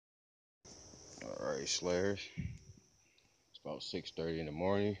Alright, Slayers. It's about 6:30 in the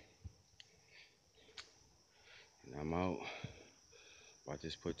morning. And I'm out. About to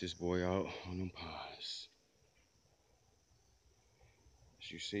put this boy out on them ponds.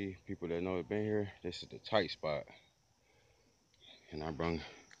 As you see, people that know it been here, this is the tight spot. And I drunk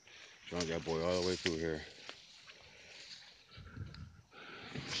that boy all the way through here.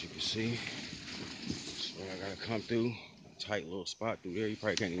 As you can see, that's where I gotta come through. A tight little spot through there. You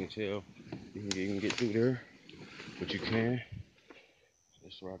probably can't even tell you can even get through there, but you can.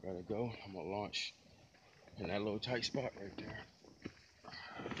 This is where I gotta go. I'm gonna launch in that little tight spot right there.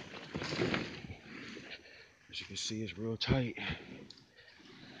 As you can see, it's real tight.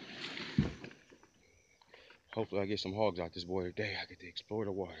 Hopefully I get some hogs out this boy today. I get to explore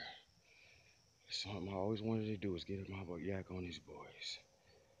the water. Something I always wanted to do is get my yak on these boys.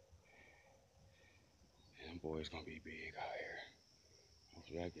 And them boys gonna be big out here.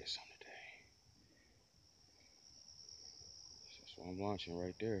 Hopefully I get some today. That's what I'm launching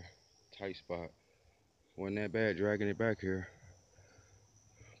right there. Tight spot. Wasn't that bad dragging it back here.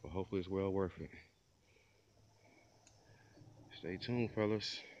 But hopefully it's well worth it. Stay tuned,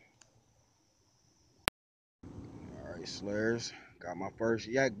 fellas. Alright, Slayers. Got my first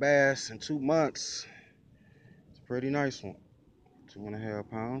yak bass in 2 months. It's a pretty nice one. 2.5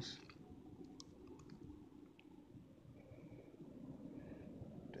 pounds.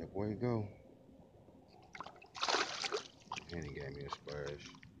 That boy go. And he gave me a splash.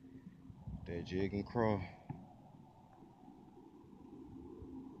 That jig and crawl.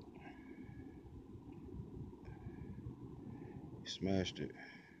 He smashed it.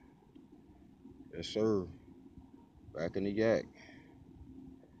 Yes, sir. Back in the yak.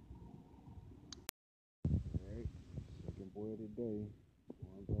 Alright. Second boy of the day.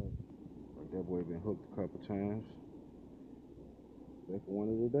 Going back. Like that boy been hooked a couple times. Second one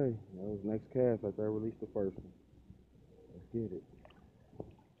of the day. That was next cast after I released the first one. Let's get it.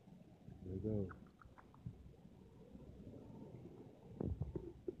 There we go.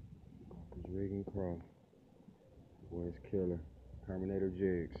 Jig and crawl. Boy's killer. Terminator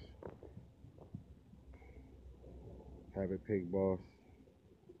jigs. Habit Pig Boss.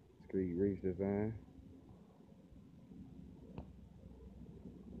 Street Reach design.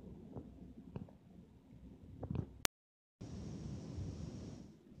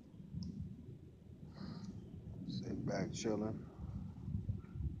 Sit back chilling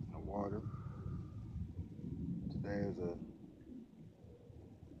in the water. Today is a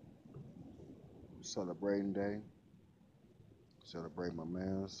celebrating day. Celebrate my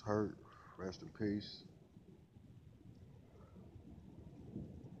man's hurt. Rest in peace.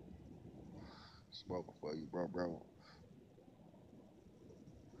 Smoking for you, bro.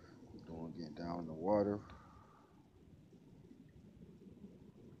 Getting down in the water.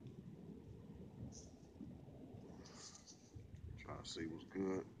 Trying to see what's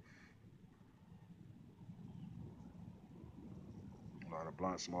good. A lot of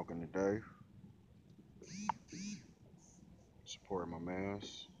blunt smoking today. Supporting my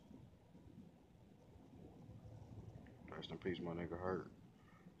mans. Rest in peace, my nigga hurt.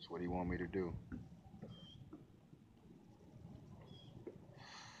 That's what he want me to do.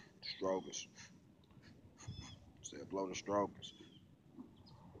 Strobers. Said blow the strobers.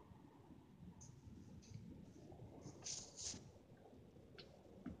 It's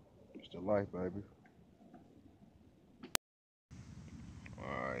the life, baby.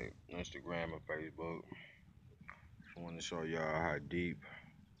 Alright, Instagram and Facebook. I want to show y'all how deep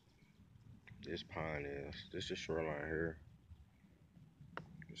this pond is. This is shoreline here.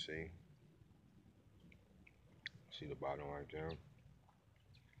 You see? See the bottom right there?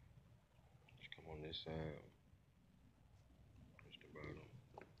 Just come on this side. That's the bottom.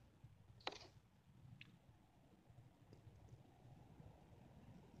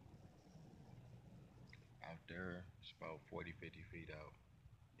 Out there, it's about 40, 50 feet out.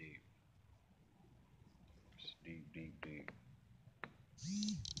 Deep. It's deep, deep, deep.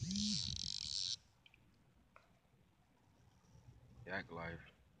 Yak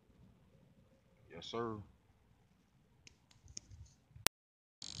life. Yes, sir.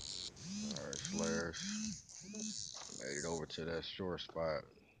 Alright, Slayers. Made it over to that shore spot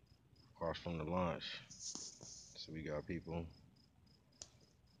across from the launch. So we got people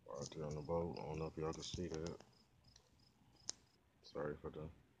out there on the boat. I don't know if y'all can see that. Sorry for the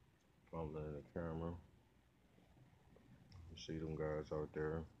fumbling in the camera. You see them guys out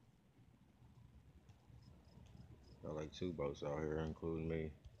there. Got like 2 boats out here, including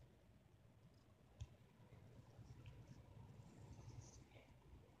me.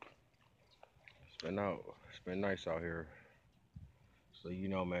 It's been nice out here. So you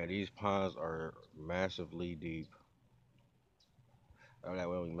know, man, these ponds are massively deep. I know that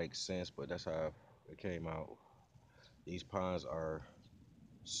really makes sense, but that's how it came out. These ponds are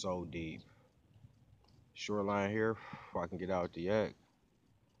so deep. Shoreline here, if I can get out the yak,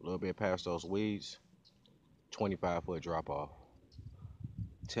 a little bit past those weeds, 25-foot drop off.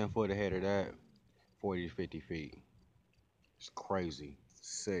 10 foot ahead of that, 40 to 50 feet. It's crazy,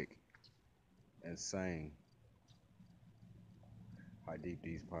 sick, insane how deep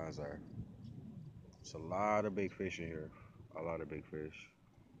these ponds are. It's a lot of big fish in here. A lot of big fish.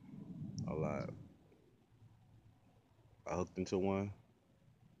 A lot. I hooked into one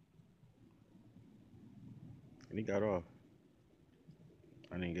and he got off.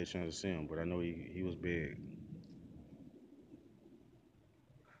 I didn't get a chance to see him, but I know he was big.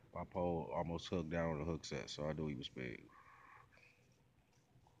 My pole almost hooked down on the hook set, so I knew he was big.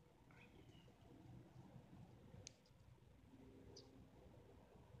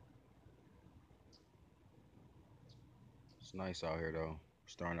 It's nice out here though.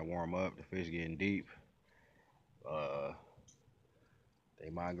 Starting to warm up. The fish getting deep. Uh, they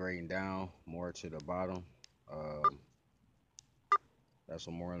migrating down more to the bottom. Um, that's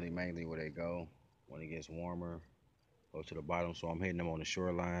mainly where they go when it gets warmer. Go to the bottom. So I'm hitting them on the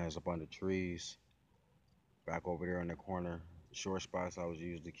shorelines, up under trees, back over there in the corner. The short spots I was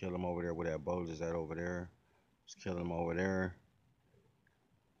used to kill them over there where that boat is at over there. Just killing them over there.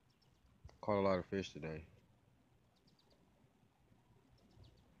 Caught a lot of fish today.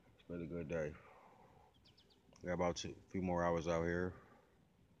 It's been a good day. Got about a few more hours out here.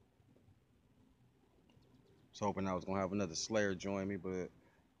 Was hoping I was gonna have another Slayer join me, but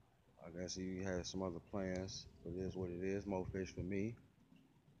I guess he had some other plans. But it is what it is. More fish for me.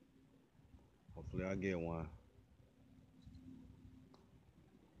 Hopefully I get one.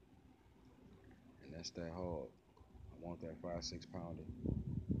 And that's that hog. I want that 5, 6 pounder.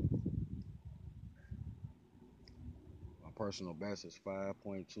 My personal best is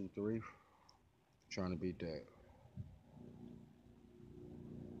 5.23. Trying to beat that.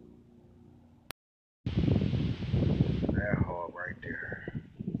 That hog right there.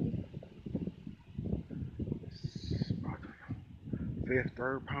 It's about the fifth,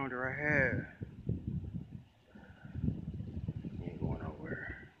 third pounder I had. He ain't going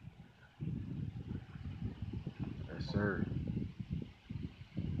nowhere. Yes, sir.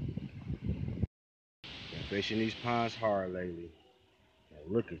 Been fishing these ponds hard lately.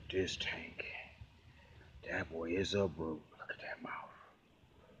 And look at this tank. That boy is a brute. Look at that mouth.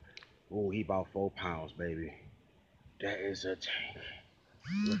 Ooh, he about 4 pounds, baby. That is a tank.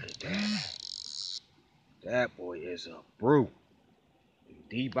 Look at that. That boy is a brute.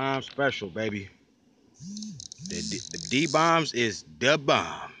 D-bomb special, baby. The D-bombs is the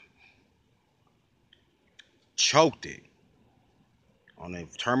bomb. Choked it on a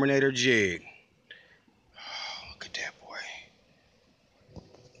Terminator jig. Oh, look at that boy.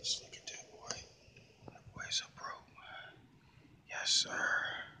 Just look at that boy. That boy is a brute. Yes, sir.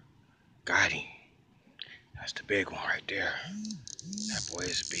 Got him. That's the big one right there. That boy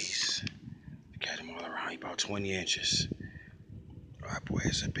is a beast. Got him all around. He about 20 inches. That boy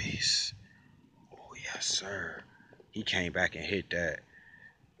is a beast. Oh, yes, sir. He came back and hit that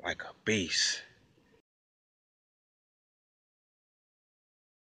like a beast.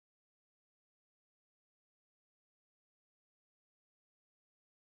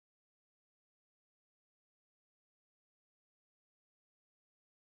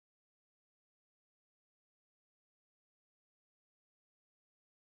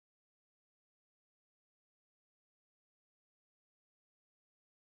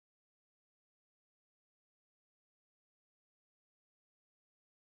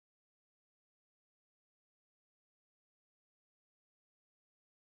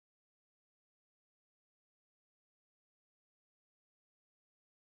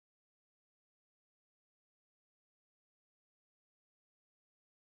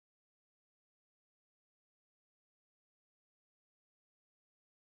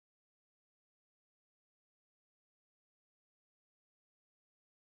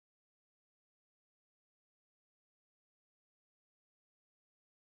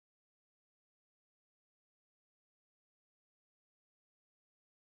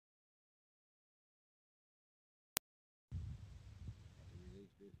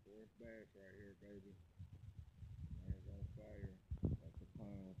 Release this fourth bass right here, baby. Man's on fire. That's a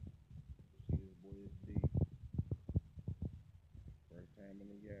pond. See this boy is deep. First time in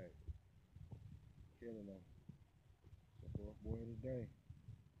the yak. Killing him. The fourth boy of the day.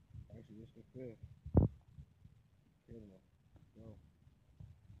 Actually, it's the fifth. Killing him. Go.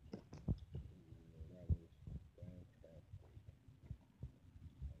 Ooh, that was fantastic.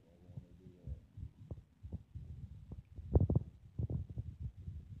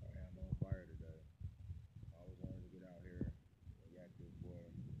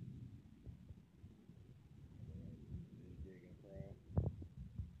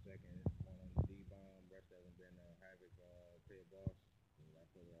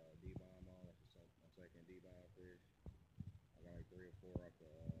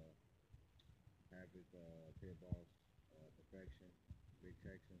 have his pit boss perfection, big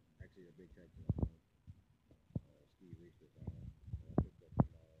Texan. Actually, a big Texan. I think. Ski research on him. I picked up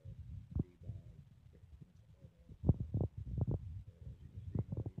some D-Bond and some other ones. So as you can see,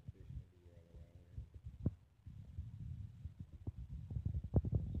 he's fishing everywhere all around here.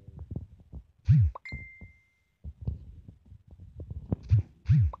 Yes, sir.